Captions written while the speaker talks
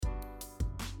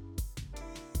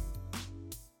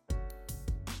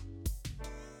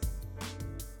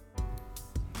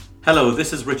Hello,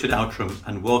 this is Richard Outram,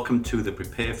 and welcome to the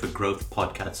Prepare for Growth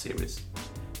podcast series.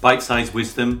 Bite-sized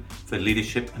wisdom for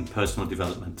leadership and personal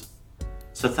development.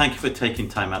 So thank you for taking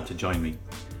time out to join me.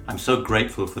 I'm so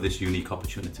grateful for this unique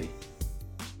opportunity.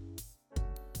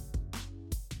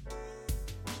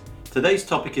 Today's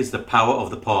topic is the power of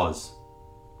the pause.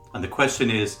 And the question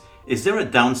is there a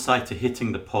downside to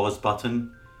hitting the pause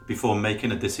button before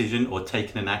making a decision or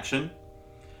taking an action?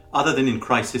 Other than in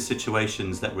crisis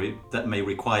situations that may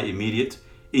require immediate,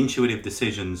 intuitive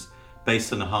decisions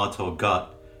based on the heart or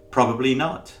gut, probably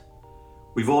not.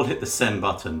 We've all hit the send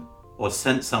button, or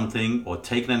sent something, or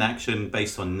taken an action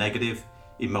based on negative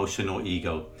emotion or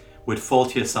ego, with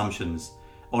faulty assumptions,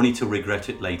 only to regret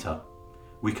it later.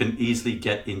 We can easily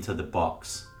get into the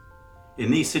box.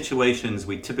 In these situations,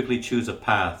 we typically choose a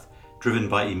path driven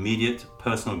by immediate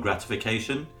personal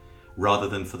gratification rather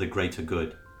than for the greater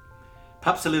good.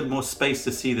 Perhaps a little more space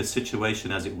to see the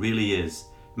situation as it really is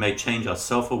may change our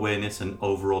self-awareness and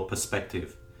overall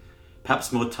perspective.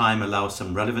 Perhaps more time allows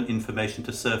some relevant information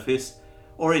to surface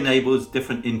or enables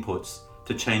different inputs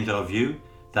to change our view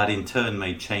that in turn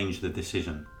may change the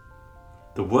decision.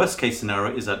 The worst case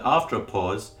scenario is that after a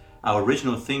pause, our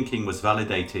original thinking was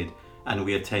validated and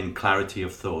we attained clarity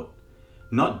of thought.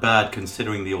 Not bad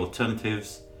considering the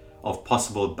alternatives of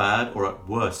possible bad or at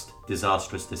worst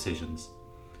disastrous decisions.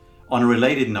 On a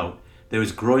related note, there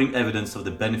is growing evidence of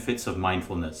the benefits of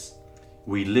mindfulness.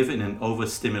 We live in an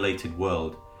overstimulated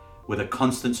world with a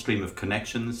constant stream of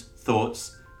connections,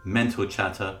 thoughts, mental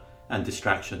chatter, and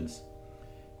distractions.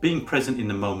 Being present in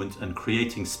the moment and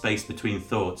creating space between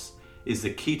thoughts is the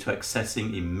key to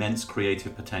accessing immense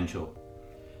creative potential.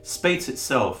 Space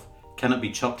itself cannot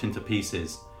be chopped into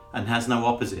pieces and has no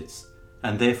opposites,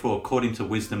 and therefore, according to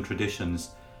wisdom traditions,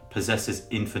 possesses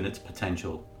infinite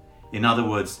potential. In other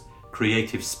words,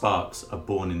 creative sparks are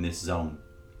born in this zone.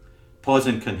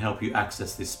 Pausing can help you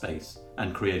access this space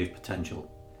and creative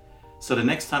potential. So the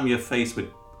next time you're faced with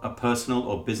a personal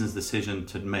or business decision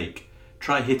to make,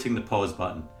 try hitting the pause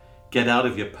button. Get out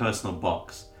of your personal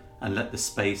box and let the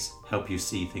space help you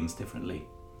see things differently.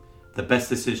 The best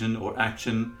decision or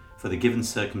action for the given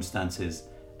circumstances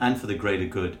and for the greater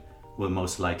good will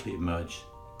most likely emerge.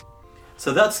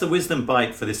 So that's the wisdom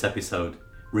bite for this episode.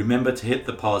 Remember to hit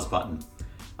the pause button.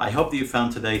 I hope that you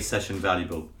found today's session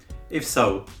valuable. If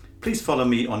so, please follow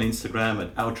me on Instagram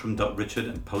at outram.richard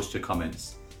and post your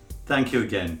comments. Thank you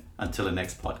again. Until the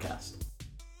next podcast.